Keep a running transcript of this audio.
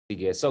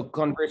Sige. So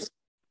conversation.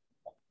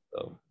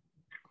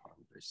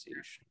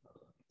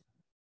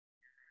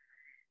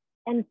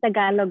 And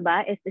Tagalog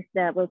ba?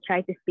 We'll try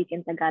to speak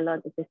in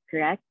Tagalog. Is this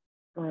correct?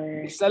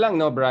 Or... Isa lang,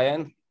 no,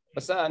 Brian?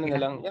 Basta ano na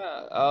lang.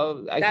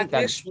 Yeah, I think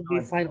that would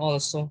be fine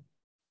also.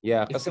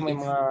 Yeah, kasi may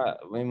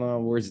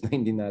mga words na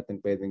hindi natin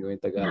pwedeng gawin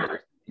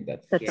Tagalog.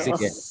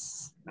 Sige.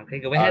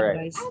 Okay, go ahead,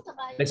 guys.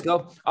 Let's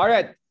go. All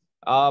right.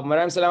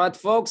 Maraming salamat,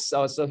 folks.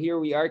 So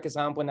here we are.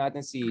 Kasama po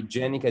natin si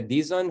Jenica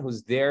Dizon, who's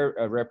there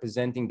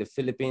representing the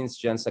Philippines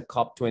dyan sa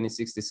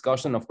COP26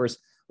 discussion. Of course,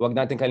 wag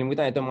natin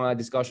kalimutan, itong mga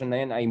discussion na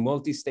yan ay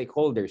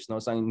multi-stakeholders.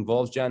 No? So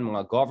involved dyan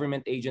mga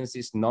government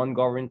agencies,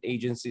 non-government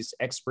agencies,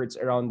 experts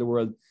around the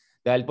world.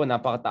 Dahil po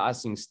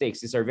napakataas yung stakes.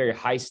 These are very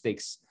high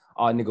stakes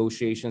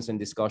negotiations and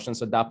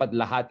discussions. So dapat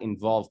lahat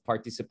involved,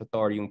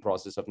 participatory yung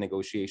process of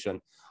negotiation.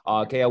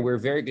 Kaya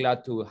we're very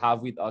glad to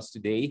have with us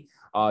today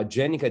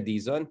Jenica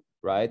Dizon,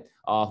 right?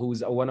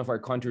 Who's one of our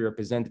country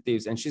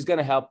representatives, and she's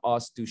gonna help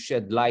us to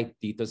shed light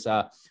dito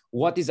sa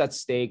what is at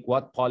stake,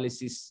 what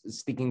policies,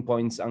 sticking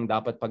points ang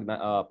dapat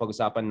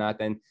pag-usapan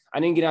natin,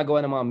 ano yung ginagawa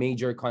ng mga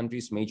major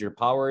countries, major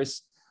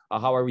powers,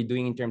 how are we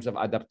doing in terms of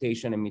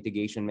adaptation and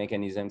mitigation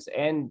mechanisms,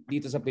 and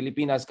dito sa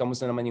Pilipinas,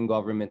 kamusta naman yung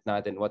government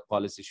natin, what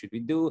policies should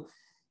we do,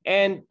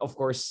 and of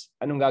course,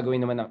 anong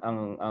gagawin naman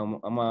ang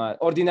mga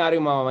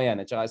ordinaryong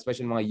mamamayan, at saka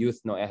especially mga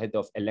youth, no, ahead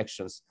of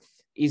elections.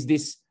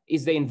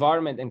 Is the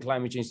environment and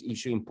climate change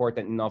issue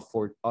important enough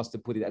for us to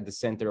put it at the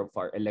center of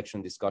our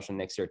election discussion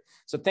next year?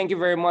 So thank you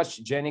very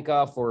much,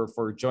 Jenica,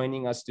 for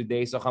joining us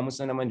today. So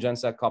kamusta naman dyan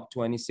sa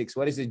COP26?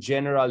 What is the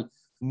general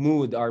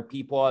mood? Are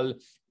people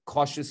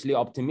cautiously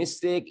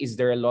optimistic? Is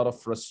there a lot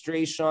of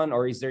frustration,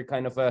 or is there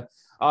kind of a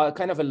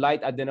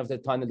light at the end of the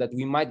tunnel that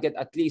we might get,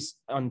 at least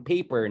on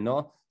paper,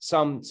 no,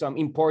 some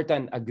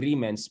important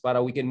agreements para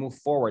we can move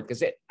forward?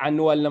 Kasi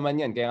annual naman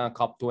yan, kaya nga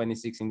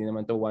COP26 hindi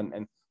naman to one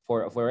and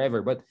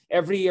forever, but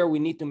every year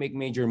we need to make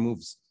major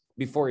moves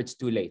before it's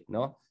too late,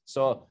 no?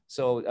 So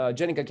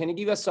Jenica, can you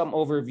give us some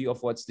overview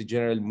of what's the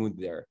general mood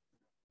there?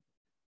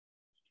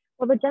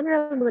 Well, the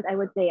general mood, I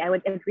would say, I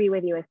would agree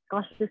with you, is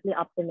cautiously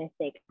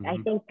optimistic. I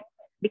think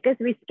because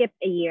we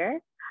skipped a year,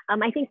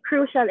 I think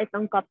crucial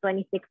itong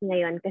COP26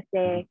 ngayon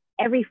kasi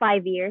every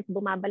 5 years,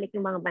 bumabalik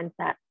yung mga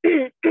bansa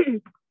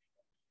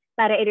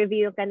para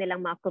i-review yung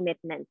kanilang mga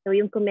commitments. So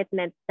yung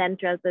commitment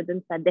central to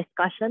dun sa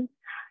discussion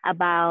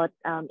about,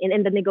 in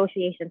the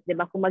negotiations, di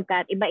ba? Kung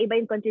iba-iba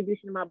yung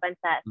contribution ng mga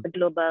bansa sa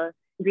global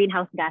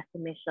greenhouse gas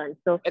emissions.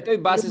 So ito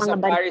yung base sa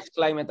Paris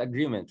Climate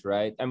Agreement,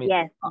 right? I mean,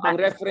 yes, ang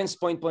reference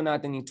point po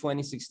natin yung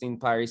 2016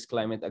 Paris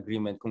Climate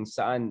Agreement, kung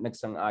saan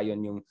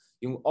nagsang-ayon yung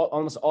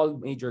almost all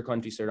major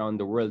countries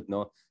around the world,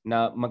 no,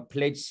 na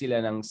mag-pledge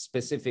sila ng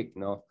specific,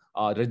 no,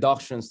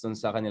 reductions dun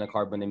sa kanilang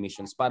carbon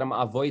emissions para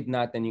ma-avoid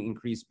natin yung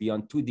increase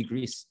beyond 2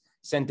 degrees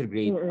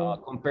centigrade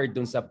compared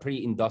dun sa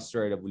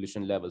pre-industrial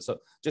revolution level.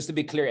 So just to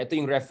be clear, ito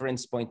yung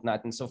reference point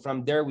natin. So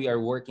from there, we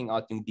are working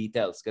out yung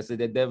details kasi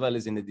the devil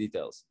is in the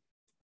details.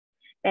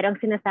 Pero ang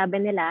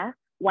sinasabi nila,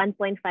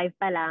 1.5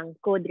 pa lang,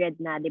 code red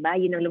na, di ba?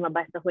 Yun ang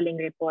lumabas sa huling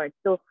report.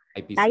 So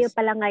tayo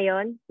pa lang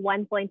ngayon,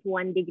 1.1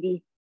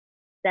 degrees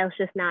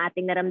Celsius na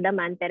ating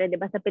naramdaman, pero 'di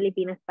ba sa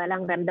Pilipinas pa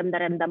lang ramdam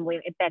na ramdam mo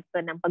yung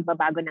epekto ng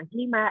pagbabago ng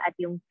klima at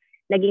yung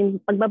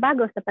naging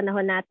pagbabago sa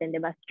panahon natin,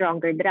 'di ba?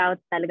 Stronger drought,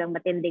 talagang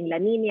matinding La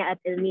Nina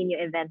at El Nino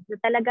events na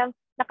talagang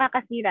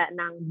nakakasira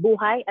ng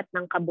buhay at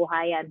ng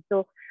kabuhayan.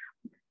 So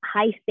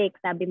high stakes,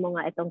 sabi mo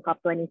nga itong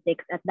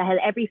COP26, at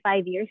dahil every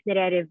 5 years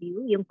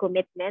nire-review yung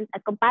commitment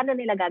at kung paano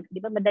nila gagawin, di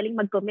ba madaling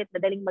mag-commit,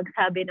 madaling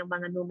magsabi ng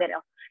mga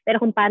numero,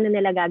 pero kung paano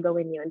nila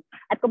gagawin yun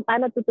at kung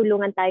paano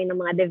tutulungan tayo ng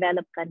mga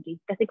developed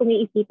countries. Kasi kung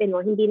iisipin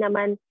mo, hindi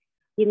naman,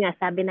 yun nga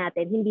sabi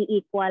natin, hindi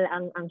equal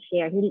ang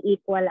share, hindi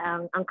equal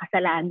ang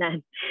kasalanan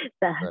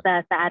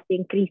sa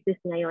ating crisis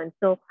ngayon.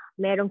 So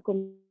merong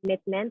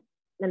commitment,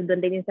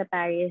 nandun din yun sa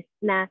Paris,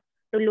 na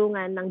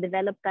tulungan ng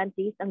developed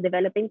countries, ang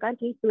developing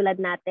countries tulad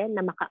natin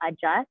na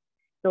maka-adjust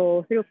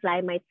through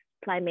climate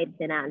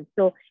finance.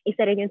 So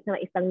isa rin yun sa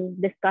isang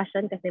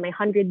discussion kasi may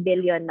 100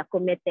 billion na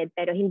committed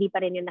pero hindi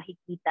pa rin yun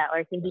nakikita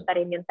or hindi pa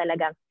rin yun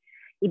talagang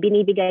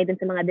ibinibigay dun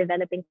sa mga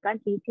developing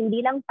countries,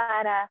 hindi lang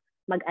para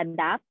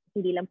mag-adapt,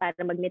 hindi lang para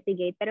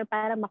mag-mitigate, pero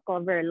para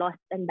ma-cover loss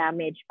and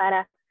damage,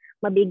 para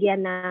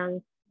mabigyan ng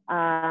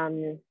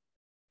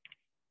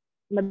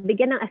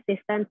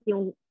assistance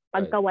yung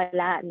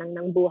pagkawala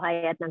ng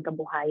buhay at ng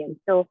kabuhayan.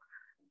 So,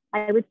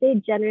 I would say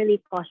generally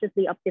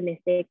cautiously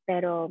optimistic,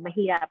 pero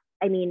mahirap.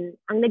 I mean,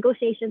 ang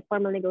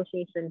formal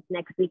negotiations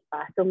next week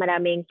pa. So,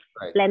 maraming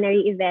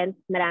plenary events,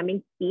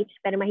 maraming speech,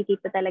 pero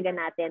makikita talaga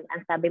natin,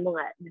 ang sabi mo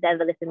nga, the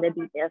devil is in the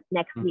details,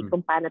 next week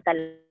kung paano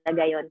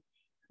talaga yon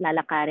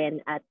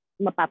lalakarin at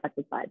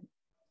mapapatupad.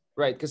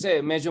 Right, kasi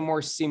medyo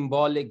more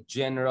symbolic,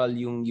 general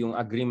yung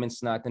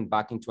agreements natin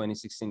back in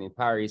 2016 in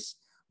Paris.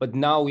 But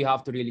now we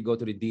have to really go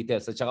to the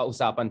details. At saka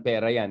usapan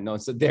pera yan,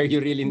 no? So there you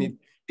really need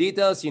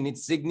details, you need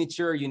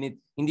signature, you need,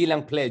 hindi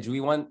lang pledge.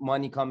 We want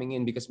money coming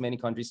in because many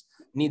countries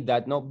need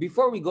that. No,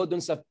 before we go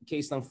dun sa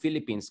case ng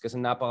Philippines, kasi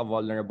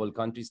napaka-vulnerable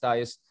countries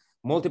tayo,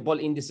 multiple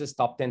indices,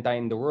 top 10 tayo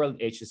in the world,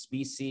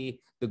 HSBC,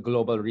 the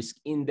Global Risk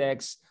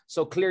Index.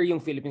 So clear yung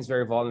Philippines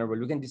very vulnerable.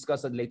 We can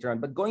discuss that later on.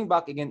 But going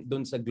back again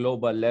dun sa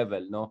global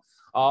level, no?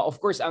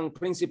 Of course, ang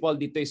principle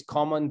dito is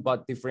common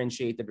but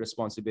differentiated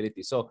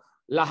responsibility. So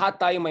lahat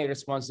tayo may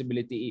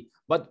responsibility.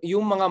 But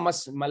yung mga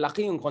mas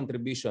malaki yung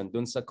contribution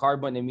dun sa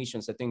carbon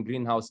emissions at yung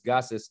greenhouse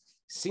gases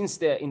since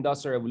the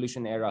Industrial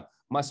Revolution era,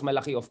 mas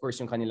malaki of course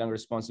yung kanilang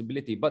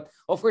responsibility. But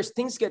of course,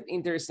 things get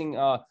interesting,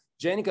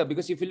 Jenica,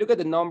 because if you look at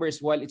the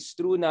numbers, while it's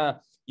true na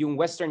yung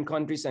Western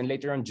countries and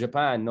later on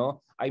Japan,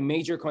 no, ay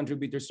major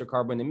contributors to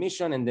carbon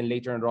emission, and then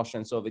later on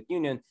Russia and Soviet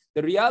Union,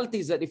 the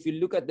reality is that if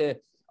you look at the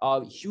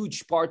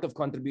huge part of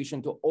contribution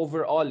to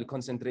overall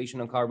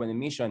concentration on carbon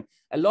emission,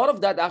 a lot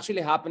of that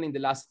actually happened in the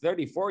last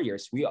 34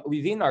 years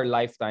within our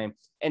lifetime.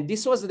 And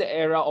this was the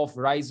era of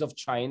rise of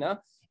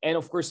China, and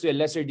of course, to a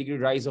lesser degree,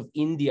 rise of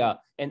India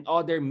and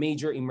other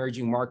major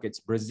emerging markets,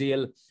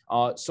 Brazil,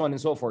 so on and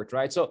so forth,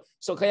 right? So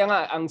kaya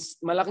nga, ang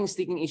malaking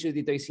sticking issue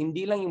dito is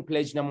hindi lang yung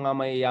pledge ng mga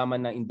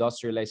mayayaman na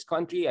industrialized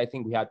country. I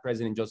think we had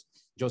President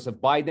Joseph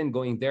Biden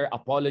going there,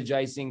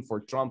 apologizing for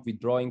Trump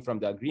withdrawing from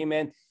the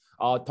agreement,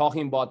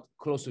 talking about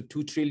close to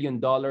 $2 trillion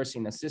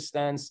in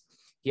assistance.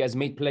 He has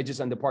made pledges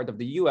on the part of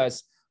the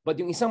US. But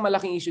yung isang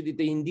malaking issue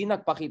dito, hindi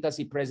nagpakita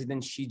si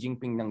President Xi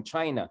Jinping ng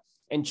China.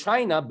 And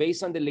China,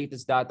 based on the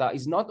latest data,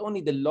 is not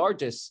only the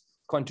largest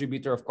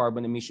contributor of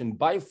carbon emission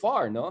by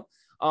far, no?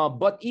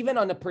 But even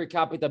on a per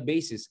capita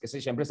basis,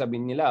 kasi syempre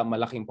sabihin nila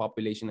malaking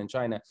population ng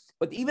China,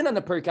 but even on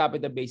a per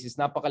capita basis,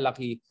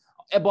 napakalaki,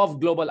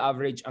 above global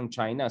average ang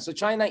China. So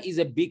China is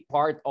a big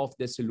part of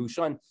the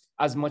solution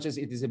as much as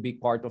it is a big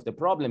part of the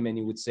problem, and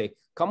you would say.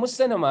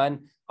 Kamusta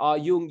naman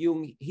yung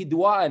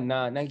hidwaan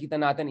na nakikita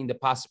natin in the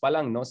past pa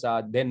lang, no,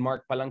 sa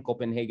Denmark pa lang,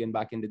 Copenhagen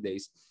back in the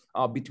days,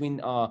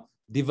 between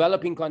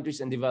developing countries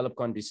and developed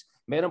countries?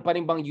 Meron pa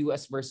rin bang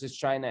US versus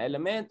China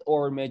element,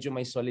 or medyo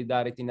may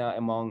solidarity na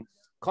among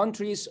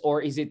countries, or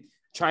is it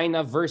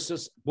China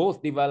versus both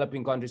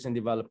developing countries and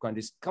developed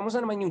countries? Kamusta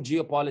naman yung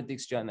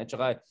geopolitics dyan at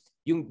saka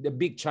yung the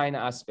big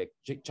China aspect,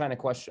 China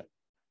question?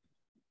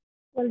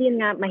 Well, yun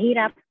nga,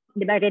 mahirap.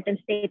 Di ba, written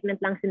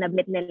statement lang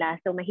sinubmit nila,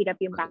 so mahirap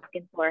yung back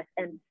and forth.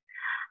 And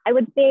I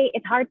would say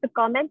it's hard to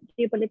comment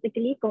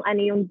geopolitically kung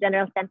ano yung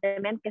general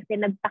sentiment kasi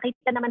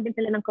nagpakita naman din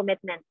sila ng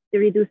commitment to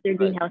reduce their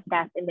greenhouse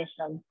gas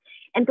emissions.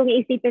 And kung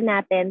iisipin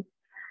natin,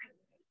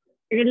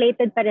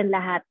 related pa rin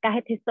lahat.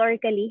 Kahit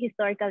historical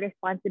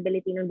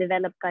responsibility ng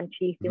developed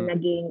countries, yung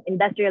naging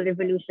industrial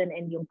revolution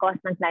and yung cause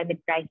ng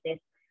climate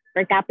crisis,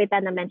 per capita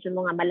na mention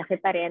mo nga malaki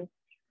pa rin,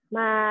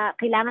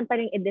 kailangan pa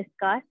rin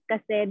i-discuss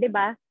kasi, di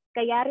ba,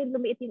 kaya rin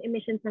lumiit yung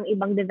emissions ng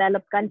ibang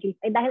developed countries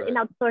ay dahil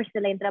in-outsource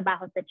nila yung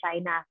trabaho sa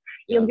China.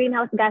 Yung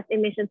greenhouse gas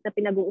emissions na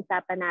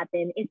pinag-uusapan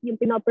natin is yung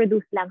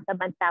pinoproduce lang sa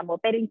bansa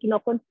mo, pero yung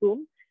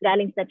kinoconsume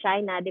galing sa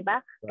China, di ba?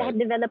 Kahit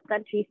developed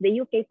countries,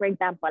 the UK for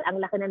example, ang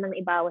laki na nang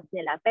ibawas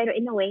nila. Pero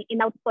in a way,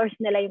 in-outsource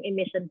nila yung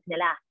emissions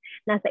nila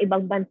nasa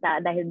ibang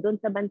bansa dahil doon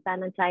sa bansa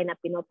ng China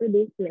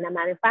pinoproduce,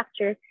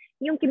 manufacture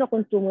yung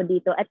kinokonsumo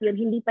dito at yun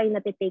hindi pa yung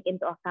natitake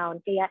into account.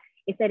 Kaya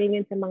isa rin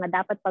yun sa mga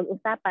dapat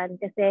pag-usapan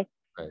kasi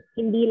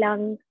hindi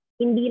lang,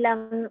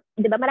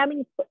 di ba,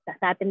 maraming,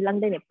 sa atin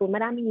lang din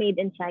maraming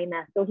made in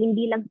China. So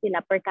hindi lang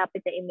sila per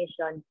capita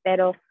emissions,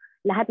 pero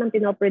lahat ng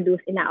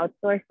pinoproduce,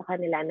 ina-outsource sa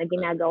kanila na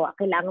ginagawa,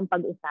 kailangan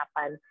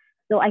pag-usapan.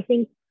 So I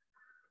think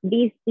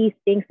these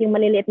things, yung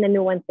maliliit na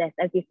nuances,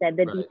 as you said,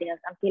 the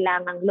details, ang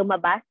kailangang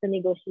lumabas sa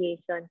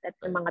negotiations at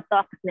sa mga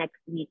talks next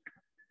week.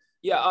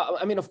 Yeah,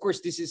 I mean, of course,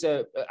 this is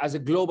as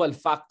a global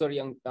factor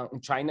yung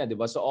China,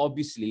 diba? So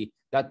obviously,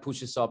 that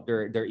pushes up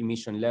their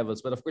emission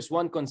levels. But of course,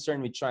 one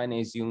concern with China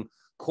is yung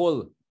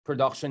coal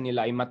production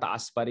nila ay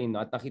mataas pa rin. No?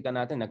 At nakita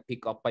natin,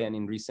 nag-pick up pa yan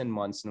in recent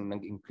months nung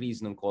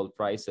nag-increase ng coal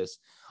prices.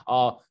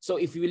 So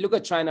if we look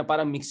at China,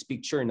 parang mixed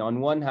picture. No?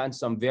 On one hand,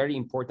 some very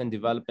important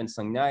developments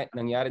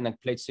nangyari.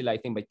 Nag-pledge sila, I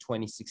think, by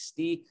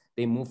 2060.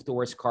 They move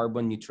towards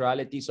carbon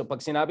neutrality. So pag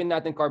sinabi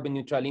natin carbon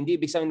neutral, hindi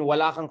ibig sabihin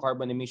wala kang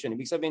carbon emission.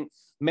 Ibig sabihin,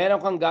 meron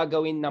kang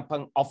gagawin na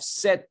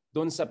pang-offset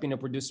doon sa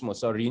pinoproduce mo.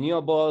 So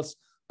renewables,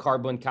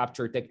 carbon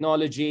capture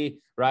technology,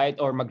 right?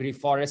 Or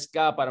mag-reforest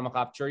ka para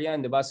makapture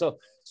yan, di ba? So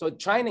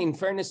China, in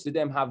fairness to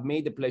them, have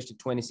made the pledge to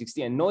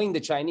 2060. And knowing the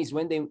Chinese,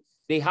 when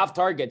they have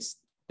targets,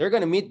 they're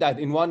going to meet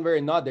that in one way or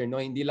another. No,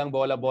 hindi lang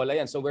bola-bola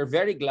yan. So we're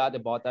very glad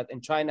about that.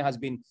 And China has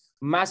been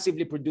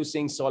massively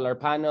producing solar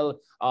panel,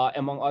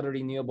 among other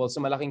renewables.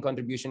 So malaking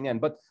contribution yan.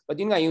 But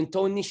yun nga, yung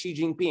tone ni Xi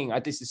Jinping,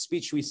 at least the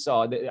speech we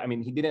saw, I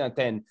mean, he didn't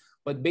attend,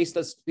 but based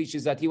on speech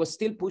is that he was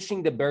still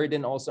pushing the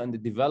burden also on the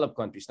developed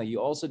countries. Now, you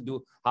also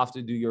have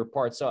to do your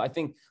part. So I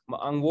think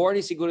ang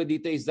worry siguro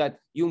dito is that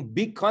yung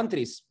big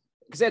countries,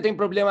 kasi ito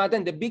yung problema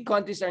natin, the big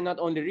countries are not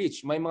only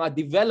rich, may mga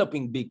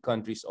developing big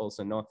countries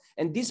also, no?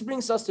 And this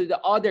brings us to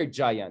the other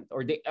giant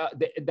or the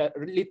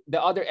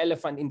other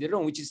elephant in the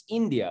room, which is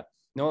India,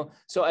 no?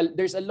 So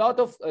there's a lot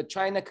of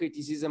China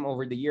criticism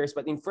over the years,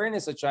 but in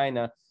fairness to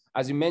China,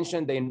 as you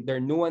mentioned, there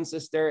are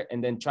nuances there,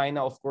 and then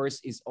China, of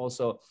course, is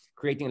also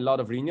creating a lot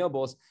of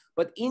renewables.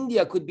 But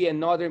India could be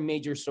another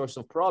major source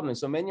of problems.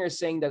 So many are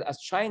saying that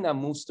as China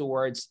moves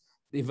towards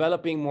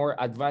developing more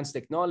advanced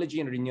technology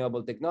and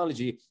renewable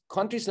technology,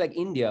 countries like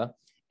India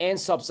and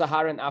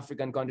sub-Saharan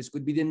African countries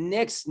could be the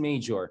next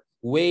major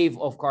wave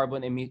of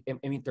carbon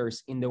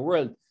emitters in the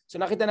world. So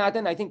nakita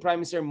natin, I think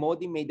Prime Minister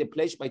Modi made the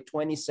pledge by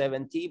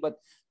 2070,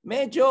 but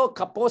medyo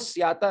kapos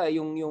yata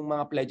yung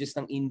mga pledges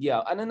ng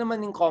India. Ano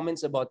naman yung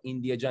comments about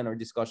India dyan or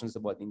discussions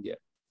about India?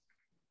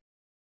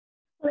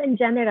 Well, in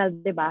general,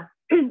 di ba,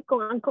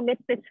 kung ang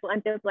commitments mo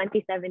until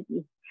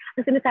 2070,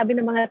 ang sinasabi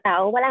ng mga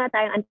tao, wala na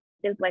tayong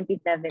until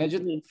 2070. Medyo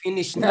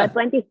finish na.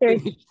 Diba,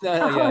 2030. Finish na.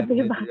 Oo, Yeah,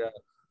 diba?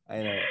 I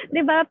know.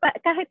 Diba,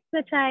 kahit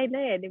sa China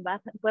di ba?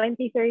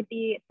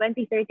 2030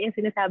 ang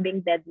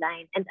sinasabing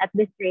deadline. And at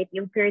this rate,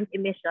 yung current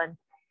emission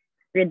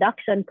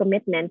reduction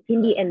commitments,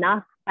 hindi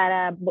enough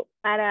para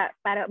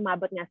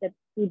umabot nga sa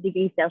 2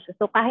 degrees Celsius.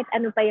 So kahit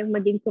ano pa yung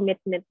maging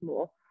commitment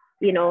mo,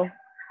 you know,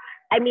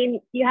 I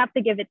mean, you have to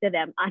give it to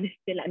them. Honest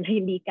sila na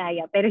hindi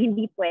kaya. Pero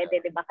hindi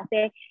pwede, di ba?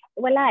 Kasi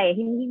wala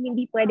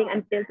hindi pwedeng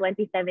until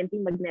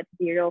 2070 mag-net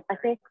zero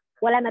kasi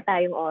wala na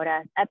tayong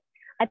oras.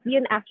 At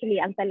yun actually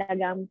ang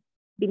talagang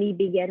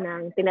binibigyan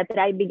ng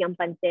tinatry bigyang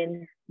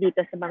pansin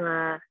dito sa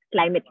mga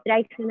climate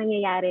strikes na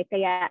nangyayari.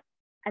 Kaya,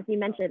 as you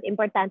mentioned,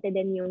 importante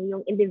din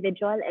yung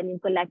individual and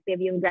yung collective,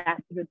 yung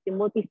grassroots, yung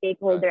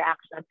multi-stakeholder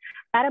action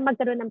para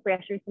magkaroon ng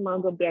pressure sa mga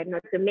gobyerno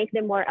to make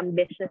them more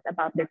ambitious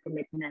about their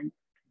commitments.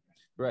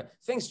 Right.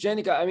 Thanks,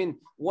 Jenica. I mean,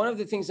 one of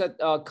the things that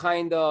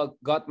kind of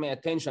got my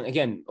attention,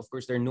 again, of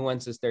course, there are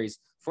nuances there is,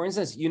 for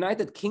instance,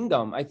 United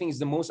Kingdom, I think is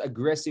the most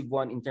aggressive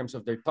one in terms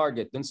of their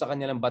target. Dun sa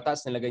kanilang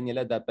batas, nilagay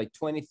nila that by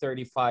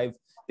 2035,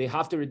 they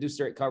have to reduce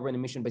their carbon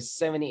emission by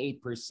 78%.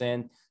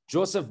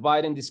 Joseph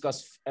Biden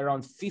discussed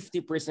around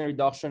 50%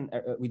 reduction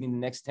within the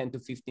next 10 to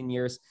 15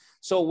 years.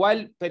 So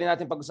while pwede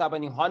natin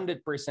pag-usapan yung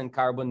 100%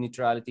 carbon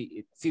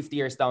neutrality 50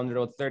 years down the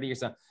road, 30 years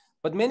down,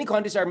 but many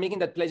countries are making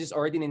that pledges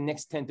already in the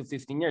next 10 to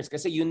 15 years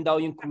kasi yun daw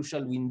yung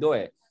crucial window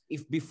eh.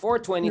 If before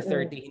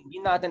 2030, hindi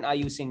natin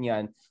ayusin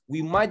yan,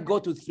 we might go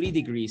to 3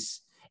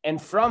 degrees. And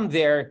from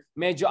there,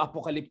 medyo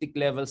apocalyptic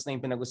levels na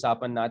yung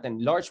pinag-usapan natin.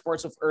 Large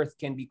parts of Earth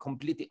can be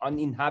completely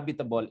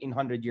uninhabitable in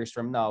 100 years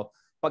from now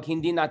pag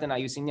hindi natin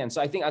ayusin yan. So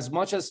I think as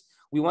much as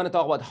we want to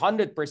talk about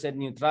 100%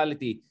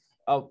 neutrality,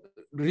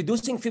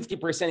 reducing 50%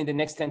 in the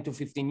next 10 to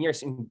 15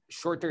 years in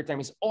shorter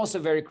term is also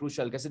very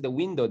crucial kasi the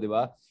window, di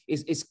ba,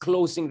 is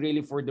closing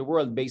really for the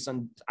world based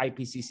on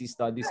IPCC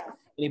studies,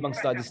 ibang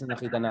studies na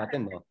nakita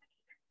natin, no?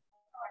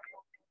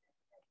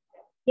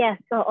 Yes,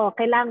 so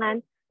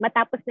kailangan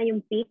matapos na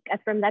yung peak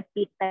at from that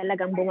peak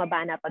talagang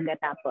bumaba na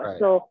pagkatapos. Right.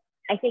 So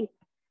I think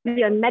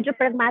yun, medyo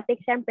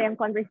pragmatic syempre ang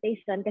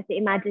conversation kasi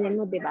imagine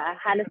mo, di ba,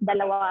 halos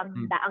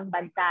 200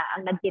 bansa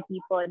ang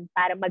nagtitipon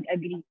para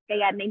mag-agree.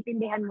 Kaya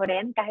naintindihan mo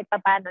rin kahit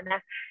paano na,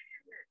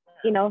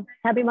 you know,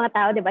 sabi mga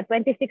tao, di ba,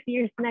 26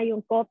 years na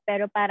yung COP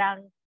pero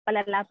parang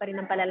palala pa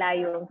rin ng palala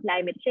yung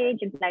climate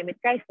change, yung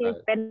climate crisis.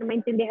 Pero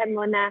maintindihan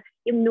mo na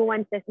yung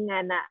nuances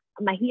nga na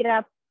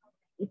mahirap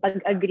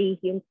ipag-agree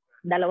yung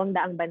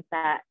 200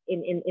 bansa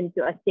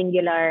into a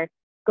singular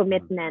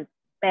commitment.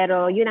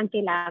 Pero yun ang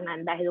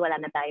kailangan dahil wala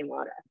na tayong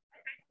oras.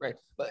 Right.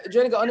 But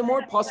Jenica, on a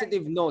more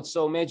positive note,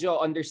 so medyo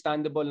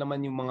understandable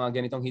naman yung mga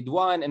ganitong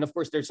hidwaan. And of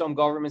course, there's some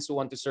governments who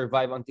want to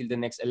survive until the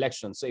next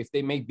election. So if they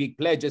make big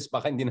pledges,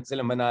 baka hindi na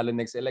sila manalo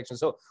next election.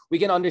 So we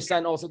can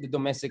understand also the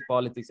domestic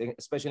politics,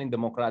 especially in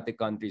democratic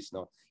countries.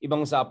 No,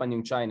 ibang usapan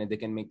yung China, they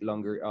can make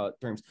longer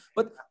terms.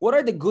 But what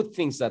are the good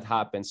things that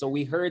happen? So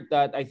we heard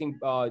that, I think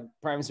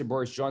Prime Minister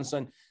Boris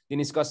Johnson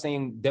diniscuss na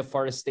yung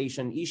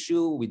deforestation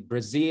issue with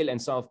Brazil and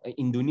some of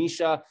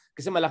Indonesia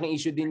kasi malaking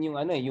issue din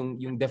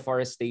yung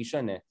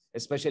deforestation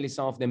especially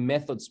some of the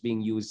methods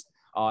being used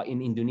in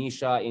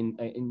Indonesia in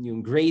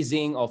yung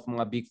grazing of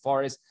mga big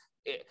forests.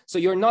 So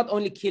you're not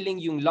only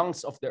killing yung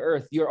lungs of the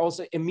earth, you're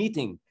also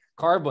emitting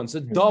carbon. So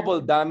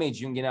double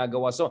damage yung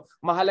ginagawa. So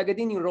mahalaga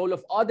din yung role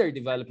of other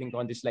developing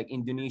countries like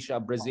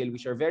Indonesia, Brazil,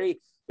 which are very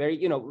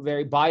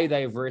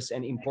biodiverse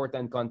and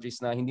important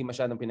countries na hindi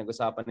masyadong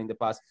pinag-usapan in the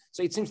past.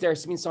 So it seems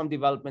there's been some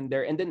development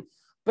there. And then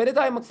pwede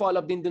tayo mag-follow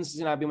up din dun sa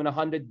sinabi mo na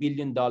 $100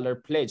 billion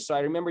pledge. So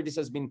I remember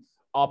this has been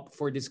up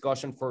for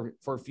discussion for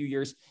a few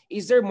years.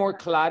 Is there more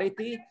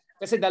clarity?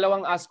 Kasi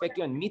dalawang aspect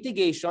yun.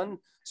 Mitigation,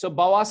 so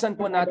bawasan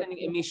po natin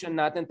yung emission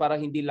natin para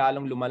hindi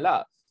lalong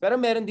lumala. Pero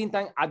meron din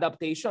tayong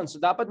adaptation. So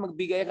dapat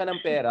magbigay ka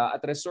ng pera at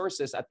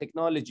resources at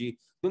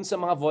technology dun sa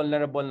mga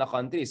vulnerable na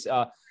countries.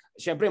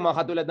 Siyempre, mga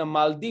katulad ng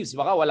Maldives,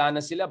 baka wala na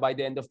sila by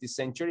the end of this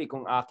century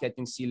kung aakyat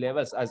yung sea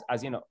levels.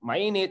 As you know,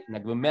 mainit,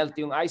 nagme-melt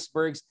yung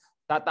icebergs,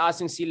 tataas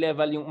yung sea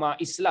level yung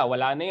mga isla,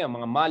 wala na yun.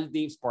 Mga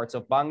Maldives, parts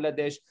of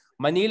Bangladesh,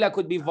 Manila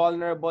could be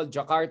vulnerable,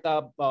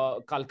 Jakarta,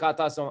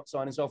 Calcutta, so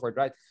on and so forth,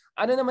 right?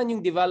 Ano naman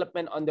yung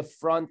development on the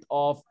front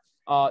of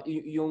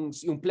yung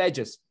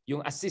pledges,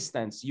 yung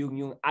assistance,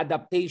 yung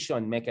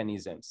adaptation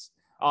mechanisms?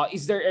 Are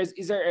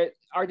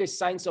there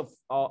signs of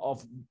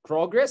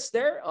progress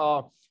there?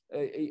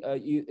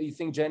 You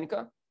think,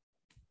 Jenica?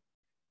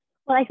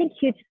 Well, I think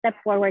huge step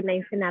forward na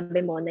yung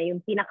sinabi mo na yung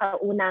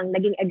pinakaunang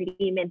naging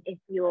agreement is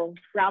yung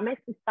promise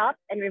to stop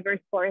and reverse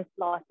forest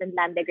loss and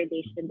land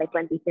degradation by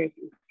 2030.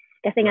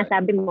 Kasi nga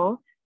sabi mo,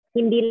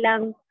 hindi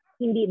lang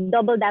hindi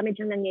double damage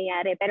ang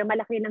nangyayari, pero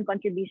malaki ng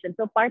contribution.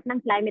 So part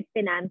ng climate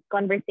finance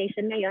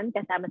conversation ngayon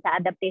kasama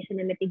sa adaptation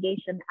and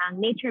mitigation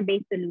ang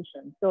nature-based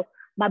solution. So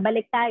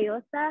babalik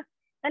tayo sa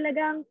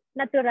talagang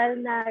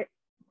natural na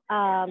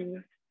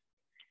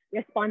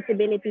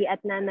responsibility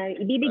at na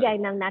ibibigay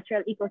ng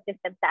natural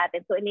ecosystem sa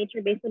atin. So in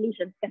nature-based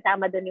solutions,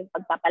 kasama doon yung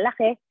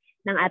pagpapalaki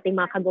ng ating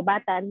mga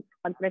kagubatan,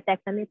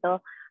 pagprotekta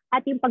nito,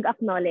 at yung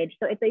pag-acknowledge.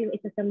 So ito yung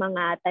isa sa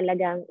mga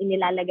talagang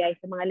inilalagay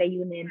sa mga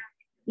layunin,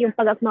 yung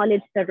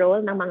pag-acknowledge sa role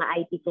ng mga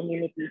IT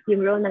communities,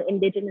 yung role ng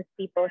indigenous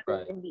peoples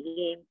in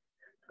being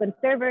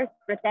conservers,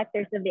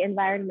 protectors of the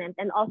environment,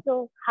 and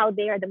also how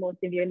they are the most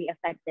severely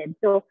affected.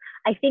 So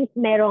I think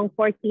merong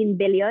 14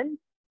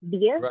 billion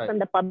deals from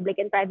the public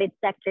and private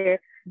sector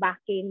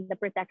backing the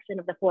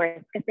protection of the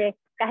forest. Kasi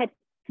kahit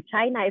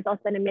China is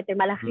also an emitter,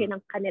 malaki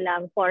ng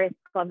kanilang forest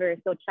cover.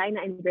 So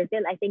China and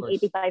Brazil, I think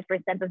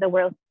 85% of the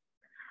world's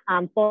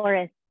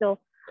forest.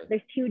 So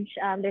there's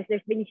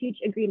been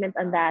huge agreement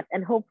on that,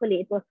 and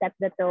hopefully it will set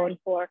the tone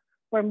for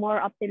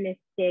more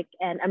optimistic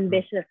and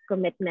ambitious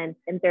commitments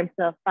in terms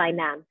of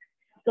finance.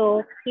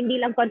 So hindi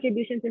lang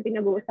contributions yung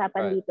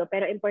pinag-uusapan dito,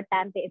 pero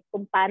importante is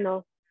kung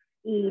paano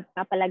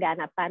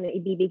ipapalagana, paano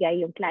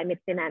ibibigay yung climate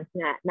finance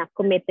na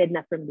committed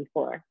na from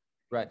before.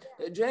 Right.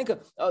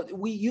 Jenica,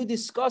 you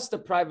discussed the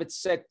private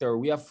sector.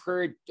 We have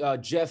heard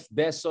Jeff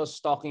Bezos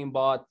talking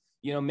about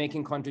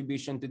making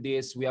contribution to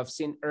this. We have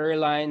seen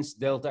airlines,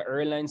 Delta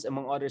Airlines,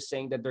 among others,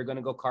 saying that they're going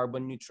to go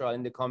carbon neutral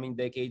in the coming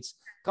decades.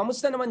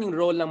 Kamusta naman yung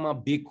role ng mga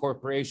big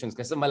corporations?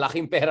 Kasi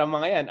malaking pera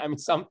mga yan. I mean,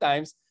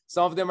 sometimes,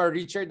 some of them are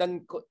richer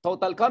than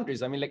total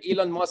countries. I mean, like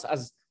Elon Musk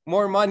has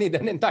more money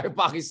than entire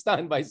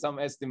Pakistan by some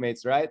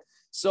estimates, right?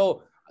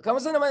 So,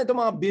 kamusta naman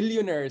itong mga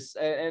billionaires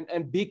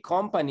and big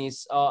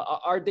companies?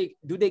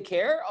 Do they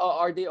care?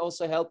 Are they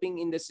also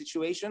helping in the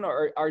situation?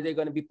 Or are they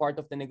going to be part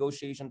of the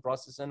negotiation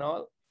process and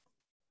all?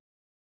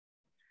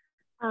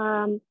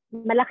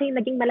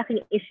 Naging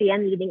malaking issue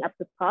yan leading up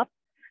to COP.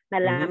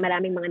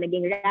 Maraming mga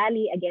naging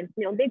rally against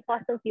big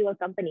fossil fuel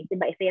companies.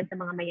 Diba? Isa yan sa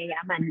mga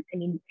mayayaman. I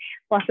mean,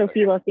 fossil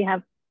fuels, you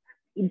have,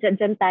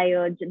 dyan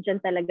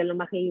talaga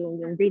lumaki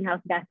yung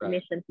greenhouse gas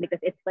emissions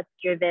because it's what's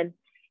driven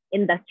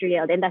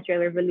the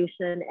industrial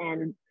revolution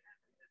and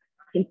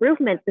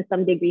improvement to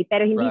some degree.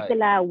 Pero hindi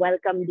sila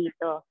welcome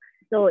dito.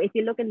 So if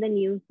you look in the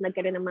news,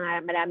 nagkaroon ng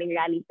mga maraming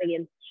rallies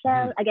against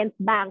Shell, against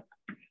banks,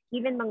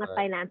 even mga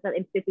financial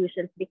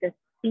institutions, because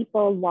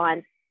people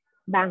want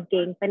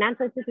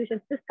financial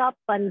institutions to stop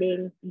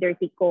funding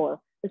dirty coal,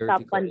 to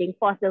stop funding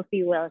fossil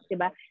fuels,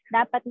 diba?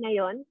 Dapat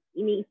ngayon,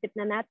 iniisip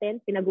na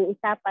natin,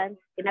 pinag-uusapan,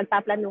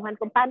 pinagpaplanuhan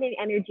kung paano yung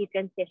energy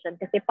transition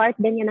kasi part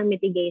din yan ng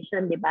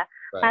mitigation, diba?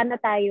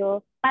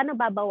 Paano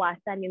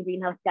babawasan yung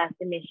greenhouse gas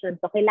emissions?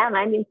 So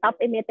kailangan yung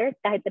top emitters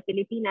kahit sa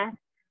Pilipinas,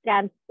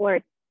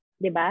 transport,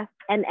 diba?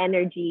 And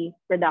energy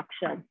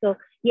production. So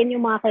yan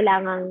yung mga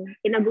kailangang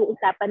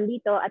pinag-uusapan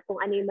dito at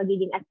kung ano yung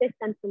magiging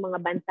assistance ng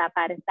mga bansa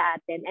para sa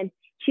atin. And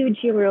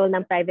huge yung role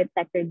ng private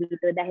sector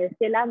dito dahil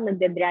sila ang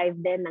nagde-drive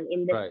din ng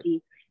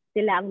industry.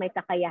 Sila ang may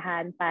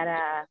kakayahan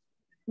para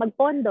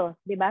magpondo,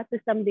 di ba? To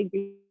some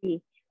degree.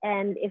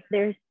 And if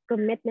there's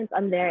commitments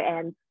on their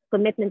end,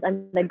 commitments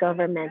on the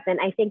government, then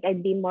I think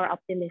I'd be more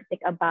optimistic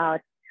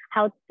about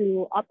how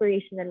to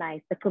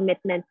operationalize the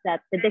commitments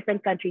that the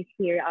different countries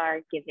here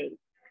are giving.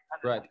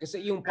 Right.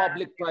 Kasi yung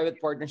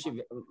public-private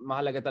partnership,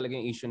 mahalaga talaga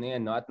yung issue na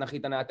yan. No? At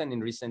nakita natin in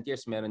recent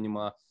years, meron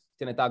yung mga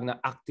tinatawag na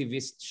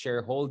activist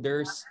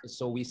shareholders.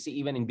 So we see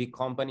even in big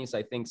companies,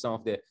 I think some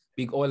of the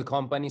big oil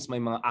companies, may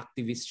mga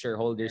activist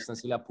shareholders na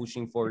sila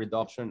pushing for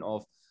reduction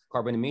of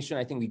carbon emission.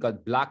 I think we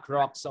got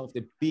BlackRock, some of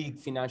the big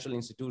financial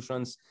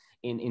institutions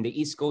in the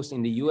East Coast,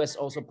 in the US,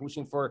 also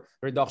pushing for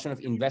reduction of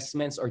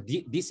investments or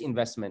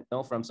disinvestment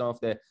from some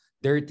of the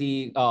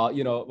dirty,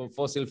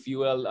 fossil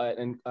fuel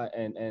and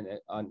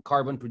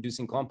carbon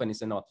producing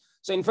companies and all.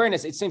 So in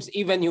fairness, it seems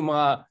even yung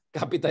mga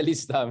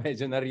kapitalista,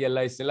 medyo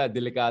na-realize nila,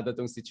 delikado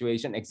tong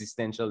situation,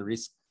 existential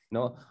risk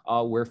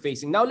we're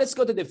facing. Now let's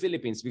go to the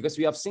Philippines because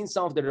we have seen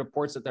some of the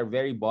reports that are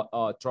very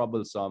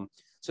troublesome.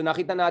 So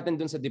nakita natin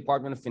dun sa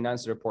Department of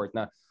Finance report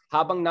na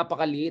habang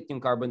napakaliit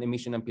yung carbon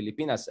emission ng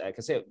Pilipinas,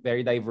 kasi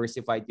very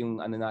diversified yung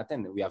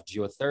natin. We have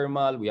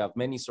geothermal, we have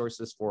many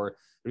sources for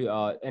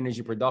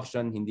energy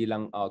production, hindi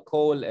lang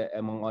coal,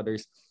 among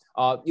others.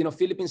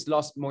 Philippines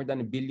lost more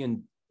than $1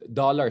 billion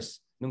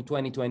noong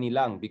 2020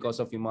 lang because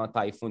of yung mga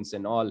typhoons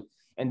and all.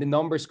 And the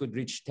numbers could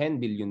reach $10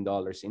 billion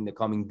in the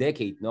coming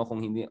decade,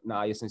 kung hindi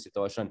naayos ng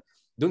sitwasyon.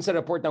 Doon sa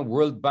report ng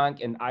World Bank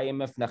and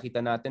IMF,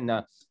 nakita natin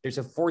na there's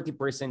a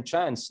 40%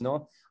 chance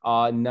na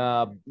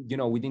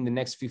within the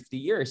next 50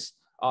 years,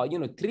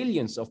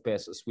 trillions of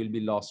pesos will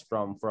be lost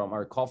from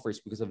our coffers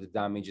because of the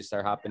damages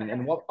that are happening.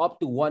 And up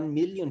to 1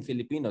 million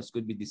Filipinos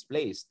could be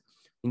displaced.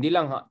 Hindi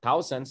lang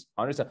thousands,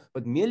 hundreds,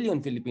 but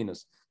million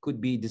Filipinos could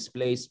be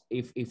displaced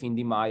if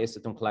hindi maayos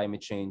itong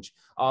climate change.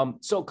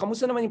 So,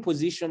 kamusta naman yung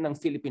position ng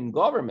Philippine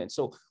government?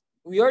 So,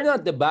 we are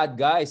not the bad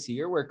guys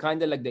here. We're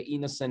kind of like the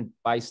innocent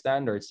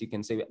bystanders, you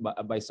can say,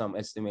 by some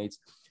estimates.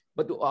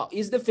 But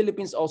is the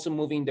Philippines also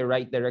moving in the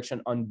right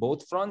direction on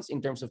both fronts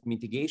in terms of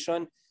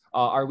mitigation?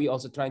 Are we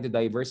also trying to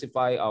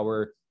diversify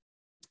our,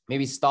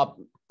 maybe stop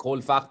coal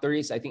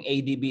factories? I think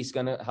ADB is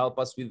going to help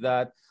us with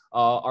that.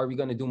 Are we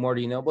going to do more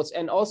renewables?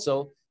 And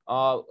also,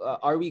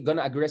 are we going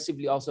to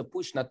aggressively also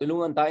push na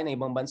tulungan tayo ng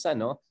ibang bansa,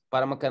 no?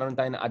 Para magkaroon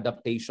tayo ng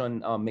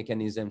adaptation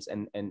mechanisms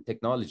and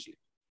technology?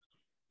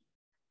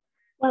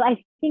 Well,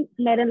 I think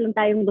meron lang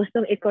tayong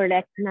gustong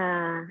i-correct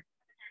na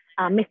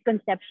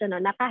misconception,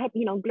 no? Na kahit,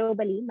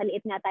 globally,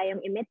 maliit nga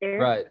tayong emitter,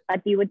 right,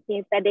 but you would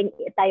say pwedeng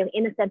tayong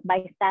innocent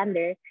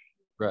bystander.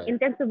 Right. In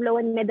terms of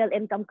low and middle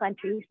income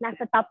countries,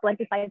 nasa top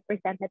 25%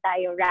 na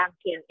tayo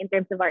ranking in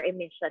terms of our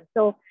emissions.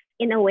 So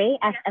in a way,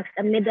 as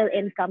a middle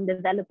income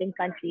developing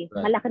country,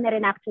 right, malaki na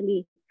rin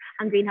actually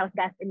ang greenhouse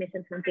gas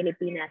emissions ng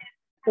Pilipinas.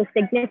 So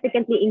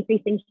significantly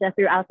increasing siya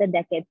throughout the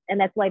decades. And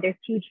that's why there's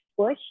huge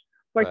push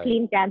for right,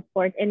 clean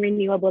transport and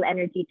renewable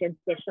energy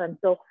transition.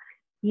 So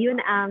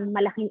yun ang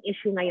malaking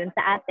issue ngayon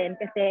sa atin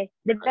kasi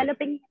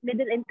developing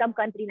middle income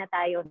country na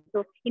tayo.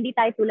 So hindi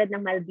tayo tulad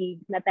ng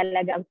Maldives na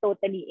talagang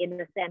totally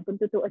innocent.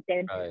 Kung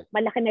tutuusin, right,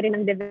 malaki na rin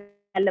ang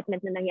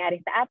development na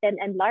nangyari sa atin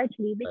and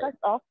largely because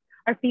of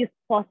our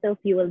fossil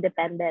fuel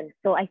dependence.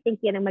 So I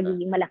think yan ang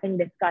magiging malaking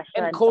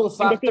discussion. And coal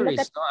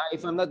factories,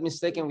 if I'm not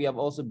mistaken, we have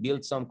also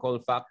built some coal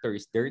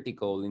factories, dirty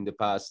coal, in the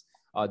past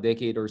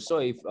decade or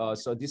so.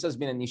 So this has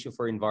been an issue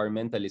for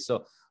environmentalists.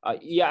 So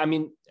yeah, I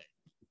mean,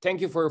 thank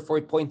you for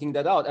pointing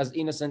that out. As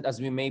innocent as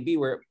we may be,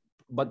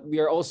 but we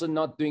are also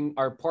not doing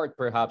our part,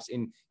 perhaps,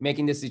 in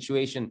making the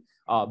situation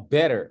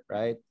better,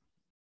 right?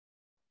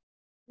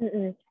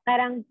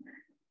 Parang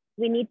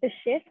we need to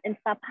shift and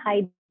stop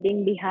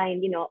hiding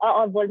behind,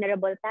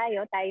 vulnerable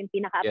tayo yung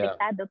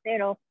pinaka-apektado,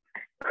 pero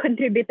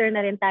contributor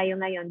na rin tayo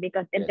ngayon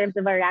because in terms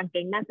of our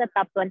ranking, nasa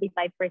top 25%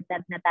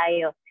 na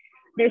tayo.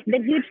 There's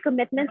been huge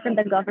commitments from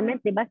the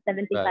government, diba?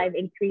 75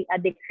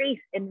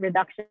 decrease in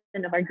reduction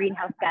of our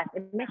greenhouse gas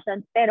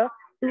emissions, pero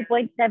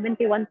 2.71%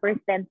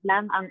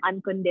 lang ang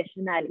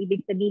unconditional.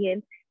 Ibig sabihin,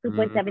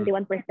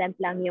 2.71%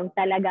 lang yung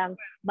talagang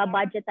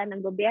babudgetan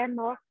ng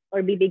gobyerno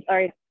or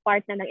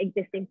part na ng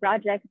existing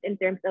projects in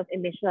terms of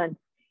emissions.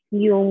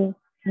 Yung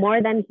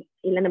more than,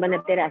 ilan naman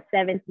natira,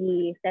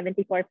 74%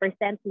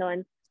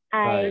 nun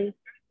ay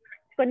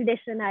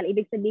conditional.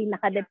 Ibig sabihin,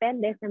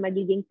 nakadepende sa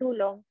magiging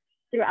tulong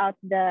throughout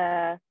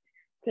the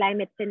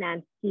climate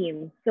finance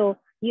scheme. So,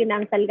 yun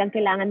ang talagang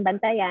kailangan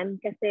bantayan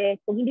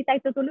kasi kung hindi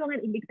tayo tutulungan,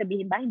 ibig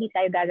sabihin ba, hindi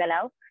tayo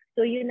gagalaw?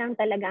 So, yun ang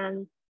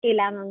talagang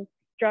kailangang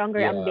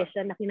stronger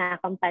ambition na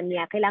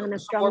kinakampanya. Kailangan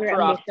ng stronger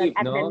ambition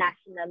at the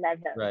national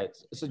level. Right.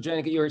 So,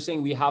 Jenica, you're saying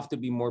we have to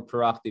be more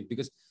proactive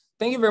because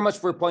thank you very much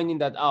for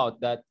pointing that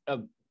out, that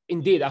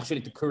indeed,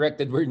 actually, to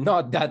correct it, we're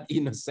not that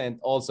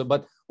innocent also,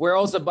 but we're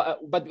also,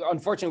 but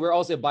unfortunately, we're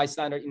also a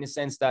bystander in the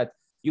sense that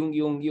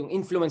yung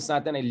influence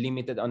natin ay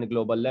limited on a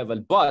global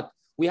level. But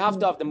we have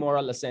to have the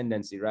moral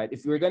ascendancy, right?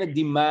 If we're gonna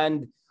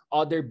demand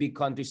other big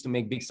countries to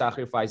make big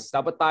sacrifices,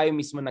 dapat tayo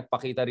mismo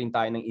nagpakita rin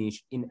tayo ng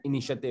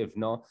initiative,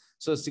 no?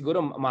 So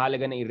siguro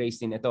mahalaga na i-raise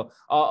din ito.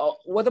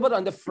 What about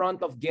on the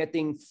front of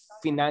getting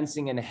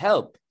financing and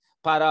help?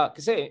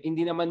 Kasi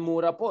hindi naman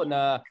mura po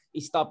na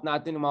i-stop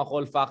natin yung mga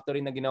coal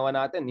factory na ginawa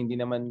natin. Hindi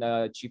naman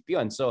cheap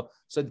yun. So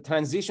the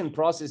transition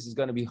process is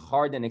going to be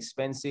hard and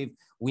expensive.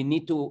 We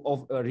need to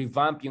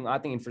revamp yung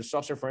ating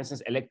infrastructure. For instance,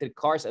 electric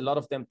cars, a lot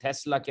of them,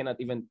 Tesla cannot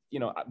even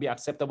be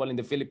acceptable in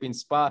the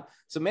Philippines pa.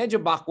 So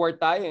medyo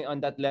backward tayo on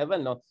that level.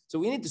 No?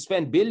 So we need to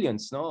spend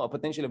billions, no,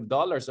 potentially of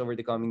dollars over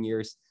the coming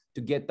years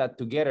to get that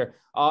together.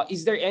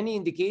 Is there any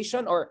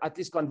indication or at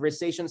least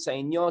conversation sa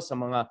inyo, sa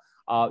mga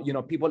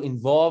people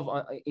involved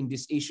in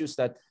these issues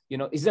that,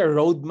 is there a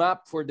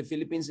roadmap for the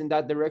Philippines in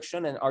that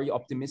direction? And are you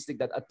optimistic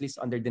that at least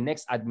under the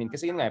next admin,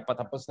 kasi yun nga,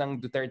 patapos ng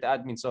Duterte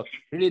admin. So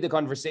really the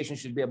conversation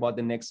should be about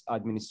the next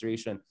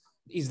administration.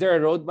 Is there a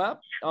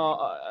roadmap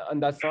on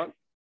that front?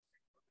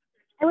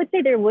 I would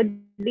say there would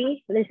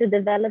be. There's a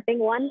developing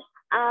one.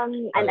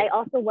 And I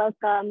also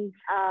welcome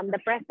the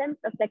presence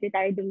of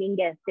Secretary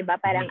Dominguez.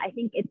 Diba? Parang I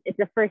think it's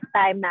the first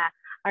time na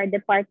our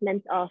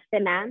Department of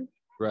Finance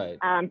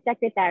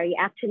secretary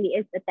actually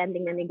is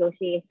attending the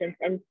negotiations,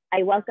 and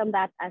I welcome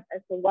that as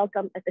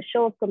a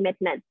show of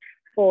commitment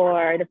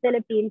for the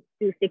Philippines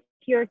to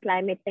secure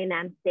climate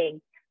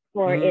financing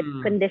for its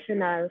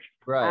conditional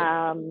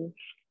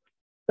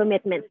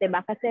commitments,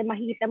 diba? Kasi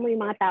makikita mo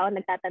yung mga tao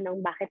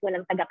nagtatanong bakit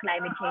walang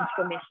taga-climate change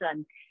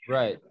commission.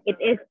 Right. It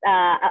is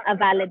a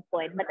valid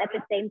point, but at the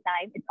same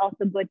time, it's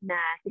also good na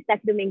si Sec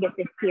Dominguez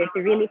is here to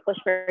really push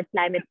for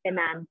climate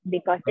finance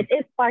because it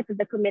is part of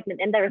the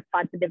commitment and the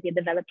responsibility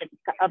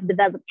of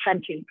developed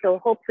countries.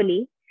 So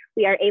hopefully,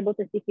 we are able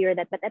to secure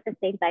that, but at the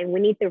same time, we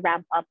need to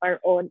ramp up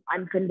our own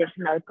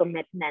unconditional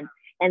commitment.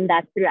 And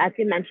that's through, as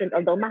you mentioned,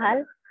 although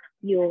mahal,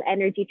 yung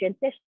energy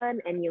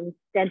transition and yung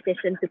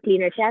transition to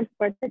cleaner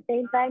transport at the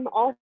same time,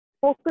 all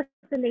focus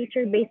on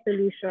nature-based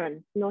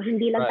solutions. No,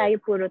 hindi lang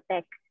tayo puro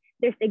tech.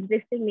 There's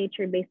existing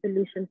nature-based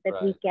solutions that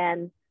we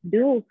can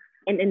do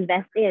and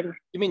invest in.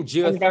 You mean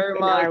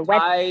geothermal,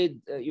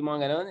 tide, yung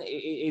mga ganon?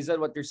 Is that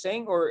what you're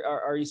saying? Or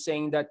are you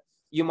saying that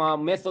yung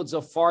mga methods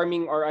of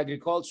farming or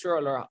agriculture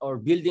or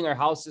building our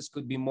houses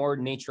could be more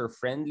nature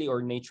friendly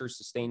or nature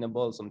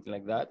sustainable, something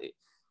like that?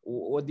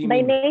 What do you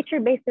By mean?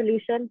 nature-based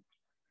solutions,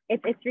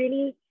 it's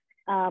really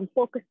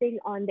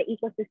focusing on the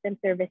ecosystem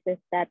services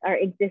that our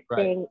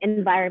existing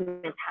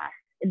environment has,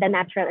 the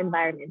natural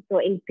environment. So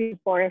increase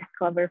forest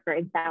cover, for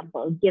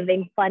example,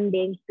 giving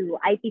funding to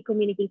IT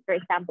communities, for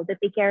example, to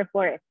take care of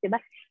forests. Diba?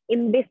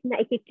 Imbis na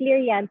i-clear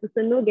yan,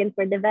 susunugin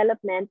for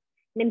development,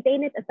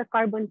 maintain it as a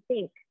carbon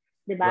sink.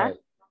 Diba? Right.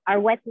 Our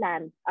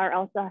wetlands are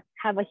also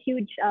have a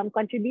huge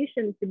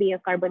contribution to be a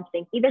carbon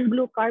sink. Even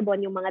blue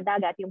carbon, yung mga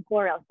dagat, yung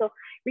coral. So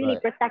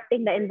really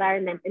protecting the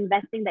environment,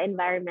 investing the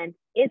environment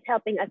is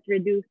helping us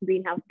reduce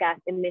greenhouse gas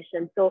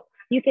emissions. So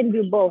you can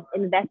do both,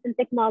 invest in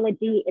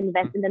technology,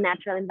 invest in the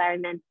natural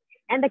environment,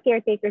 and the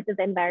caretakers of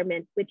the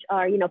environment, which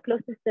are,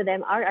 closest to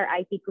them are our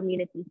IT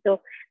community.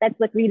 So that's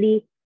what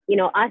really,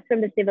 us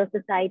from the civil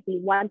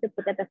society want to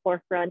put at the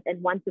forefront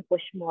and want to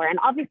push more. And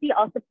obviously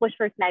also push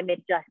for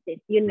climate justice.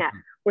 Yun nga,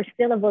 we're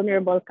still a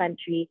vulnerable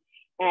country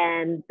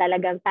and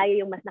talagang tayo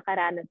yung mas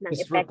nakaranas ng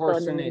epekto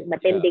ng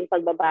matinding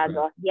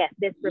pagbabago. Yes,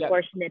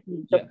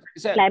 disproportionately. So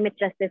climate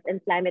justice and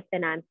climate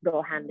finance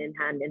go hand in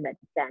hand in that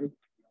sense.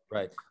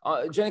 Right.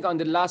 Jenica, on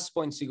the last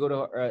point,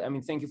 siguro,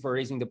 thank you for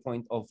raising the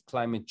point of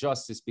climate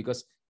justice,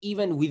 because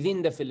even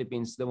within the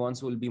Philippines, the ones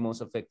who will be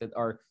most affected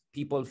are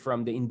people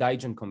from the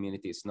indigenous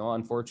communities. No,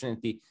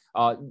 unfortunately,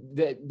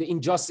 the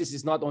injustice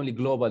is not only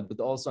global, but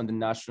also on the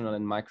national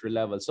and micro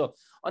level. So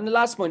on the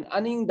last point,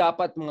 ano yung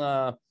dapat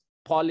mga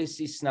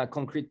policies na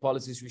concrete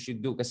policies we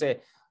should do? Kasi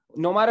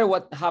no matter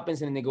what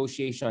happens in a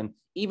negotiation,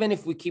 even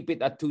if we keep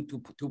it at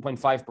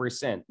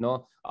 2.5%,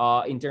 no,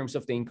 in terms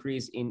of the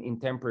increase in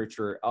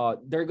temperature,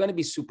 there are going to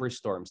be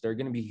superstorms, there are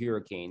going to be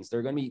hurricanes, there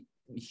are going to be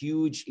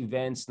huge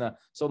events na,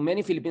 so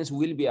many Filipinos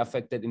will be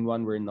affected in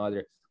one way or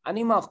another. Ano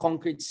yung mga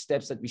concrete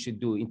steps that we should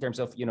do in terms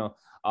of, in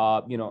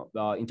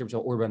terms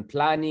of urban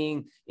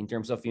planning, in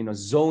terms of,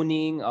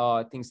 zoning,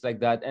 things like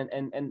that,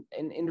 and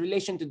in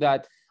relation to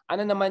that,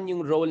 ano naman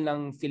yung role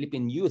ng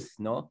Philippine youth,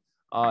 no?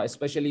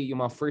 Especially yung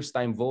mga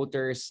first-time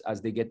voters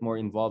as they get more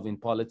involved in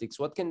politics.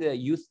 What can the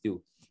youth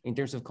do in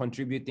terms of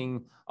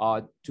contributing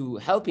to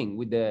helping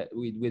with the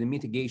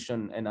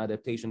mitigation and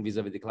adaptation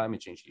vis-a-vis the climate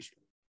change issue?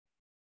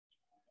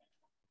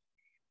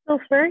 So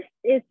first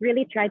is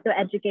really try to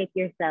educate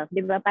yourself.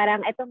 Di ba?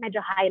 Parang ito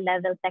medyo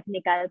high-level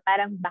technical,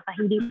 parang baka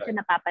hindi siya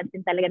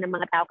napapansin talaga ng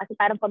mga tao kasi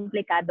parang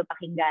komplikado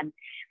pakinggan.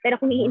 Pero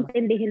kung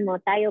iintindihin mo,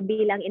 tayo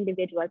bilang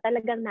individual,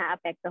 talagang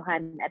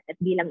naapektuhan at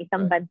bilang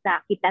isang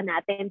bansa, kita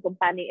natin kung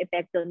paano yung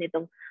epekto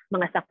nitong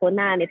mga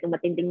sakuna, nitong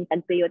matinding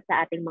tagtuyot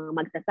sa ating mga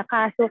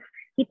magsasaka. So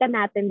kita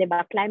natin, di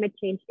ba, climate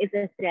change is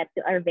a threat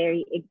to our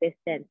very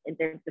existence in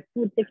terms of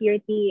food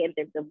security, in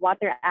terms of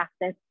water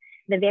access,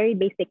 the very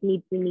basic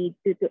needs we need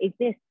to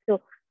exist.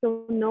 So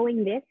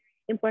knowing this,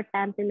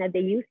 importante na the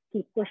youth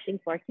keep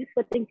pushing for, keep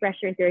putting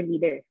pressure into their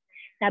leaders.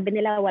 Sabi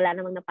nila, wala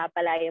namang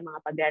napapalaya ang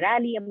mga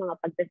pagrarally, ang mga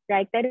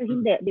pag-strike, pero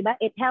hindi, di ba?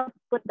 It helps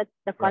put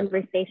the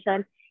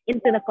conversation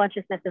into the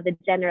consciousness of the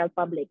general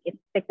public. It's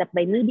picked up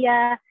by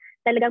media,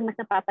 talagang mas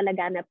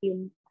napapalaganap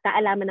yung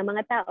kaalaman ng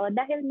mga tao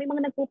dahil may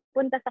mga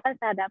nagpupunta sa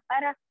kalsada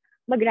para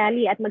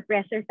mag-rally at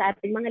mag-pressure sa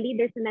ating mga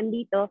leaders na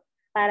nandito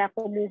para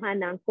kumuha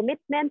ng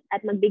commitment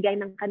at magbigay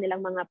ng kanilang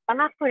mga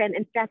pangako rin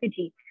and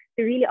strategy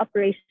to really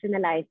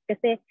operationalize.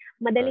 Kasi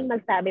madaling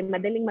magsabi,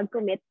 madaling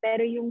mag-commit,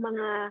 pero yung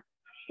mga,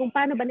 kung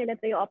paano ba nila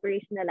ito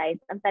operationalize,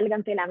 ang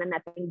talagang kailangan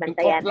nating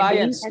bantayan. Yung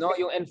compliance, no?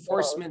 Yung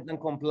enforcement ng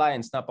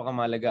compliance,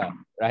 napakamalaga.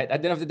 Right?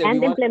 At the end of the day,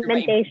 and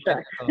implementation.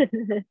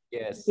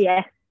 Yes.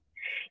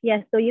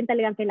 Yes. So yun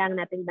talagang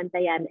kailangan nating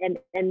bantayan.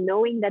 And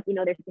knowing that,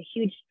 there's a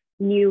huge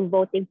new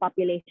voting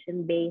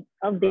population base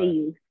of the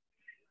youth,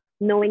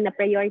 knowing the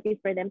priorities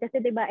for them.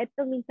 Kasi diba,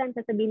 ito minsan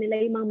sasabihin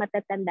nila yung mga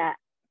matatanda,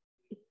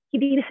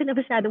 hindi na sila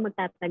masyadong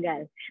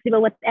magtatagal. Diba,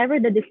 whatever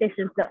the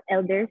decisions the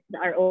elders,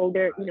 our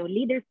older,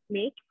 leaders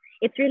make,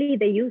 it's really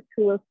the youth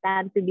who will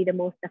stand to be the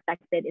most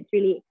affected. It's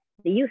really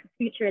the youth's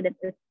future that's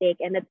at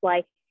stake. And that's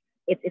why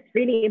it's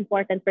really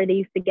important for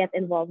the youth to get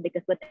involved,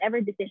 because whatever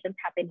decisions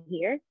happen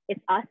here,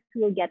 it's us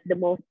who will get the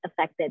most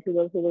affected,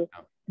 who will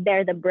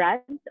bear the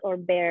brunt or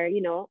bear,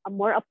 a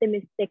more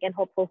optimistic and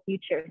hopeful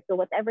future. So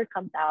whatever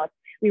comes out,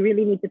 we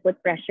really need to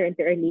put pressure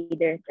into our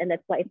leaders. And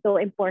that's why it's so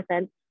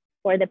important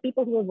for the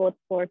people who will vote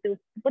for to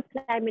put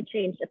climate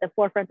change at the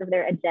forefront of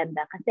their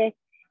agenda. Kasi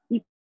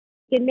you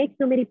can make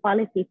so many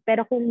policies,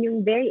 pero kung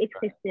yung very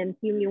existence,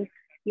 yung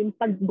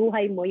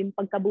pagbuhay mo, yung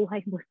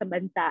pagkabuhay mo sa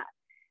bansa,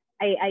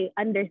 ay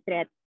under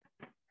threat,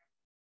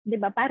 di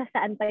ba? Para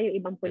saan pa yung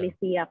ibang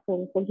polisiya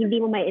kung hindi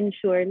mo may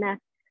ensure na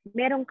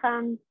meron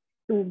kang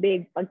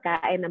tubig,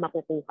 pagkain na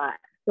makukuha.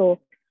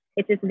 So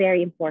it is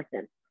very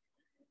important.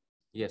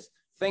 Yes.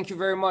 Thank you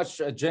very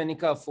much,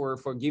 Jenica, for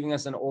giving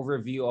us an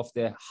overview of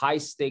the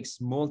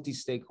high-stakes,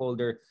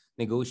 multi-stakeholder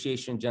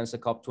negotiation dyan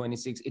sa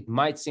COP26. It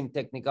might seem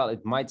technical,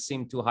 it might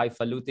seem too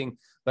highfalutin,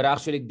 but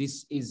actually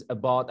this is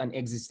about an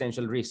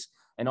existential risk.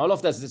 And all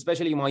of us,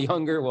 especially my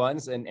younger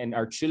ones and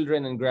our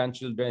children and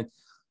grandchildren,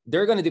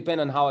 they're going to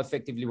depend on how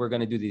effectively we're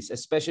going to do this,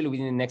 especially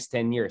within the next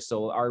 10 years.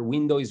 So our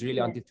window is really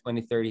until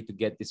 2030 to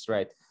get this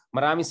right.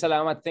 Maraming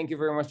salamat. Thank you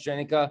very much,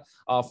 Jenica,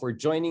 for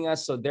joining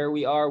us. So there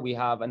we are. We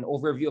have an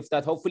overview of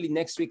that. Hopefully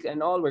next week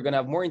and all, we're going to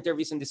have more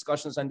interviews and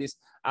discussions on this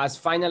as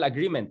final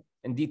agreement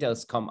and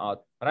details come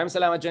out. Maraming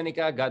salamat,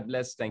 Jenica. God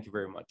bless. Thank you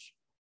very much.